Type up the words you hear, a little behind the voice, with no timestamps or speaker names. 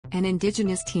An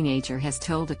Indigenous teenager has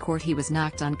told a court he was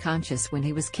knocked unconscious when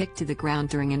he was kicked to the ground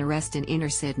during an arrest in inner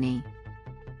Sydney.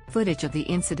 Footage of the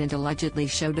incident allegedly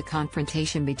showed a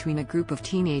confrontation between a group of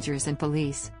teenagers and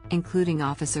police, including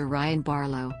Officer Ryan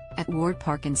Barlow, at Ward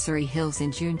Park in Surry Hills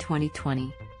in June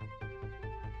 2020.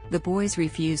 The boys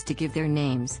refused to give their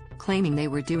names, claiming they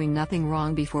were doing nothing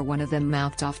wrong before one of them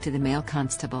mouthed off to the male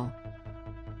constable.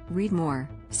 Read more.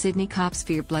 Sydney cops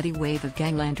fear bloody wave of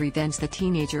gangland revenge. The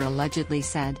teenager allegedly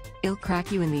said, "I'll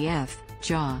crack you in the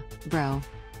jaw, bro."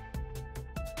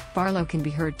 Barlow can be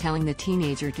heard telling the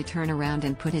teenager to turn around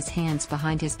and put his hands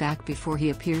behind his back before he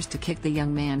appears to kick the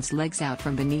young man's legs out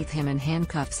from beneath him and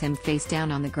handcuffs him face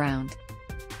down on the ground.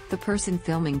 The person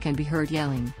filming can be heard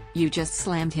yelling, "You just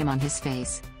slammed him on his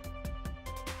face."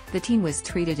 The teen was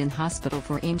treated in hospital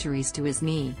for injuries to his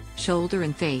knee, shoulder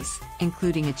and face,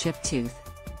 including a chipped tooth.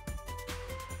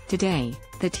 Today,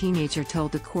 the teenager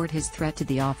told the court his threat to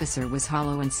the officer was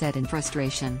hollow and said in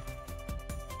frustration,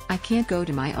 "I can't go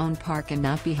to my own park and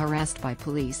not be harassed by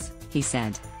police," he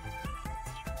said.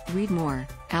 Read more.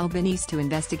 Albanese to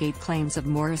investigate claims of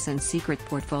Morrison's secret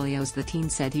portfolios. The teen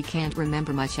said he can't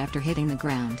remember much after hitting the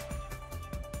ground.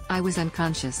 "I was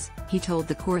unconscious," he told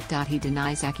the court. He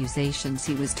denies accusations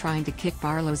he was trying to kick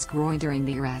Barlow's groin during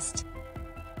the arrest.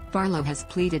 Barlow has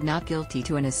pleaded not guilty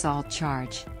to an assault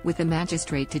charge, with the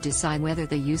magistrate to decide whether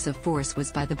the use of force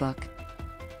was by the book.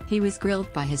 He was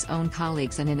grilled by his own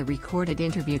colleagues and in a recorded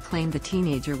interview claimed the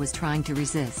teenager was trying to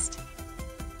resist.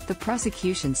 The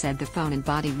prosecution said the phone and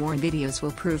body-worn videos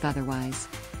will prove otherwise.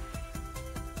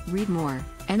 Read more.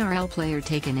 NRL player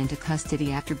taken into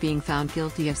custody after being found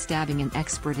guilty of stabbing an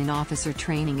expert in officer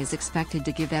training is expected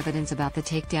to give evidence about the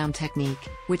takedown technique,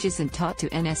 which isn't taught to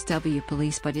NSW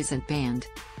police but isn't banned.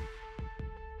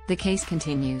 The case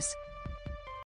continues.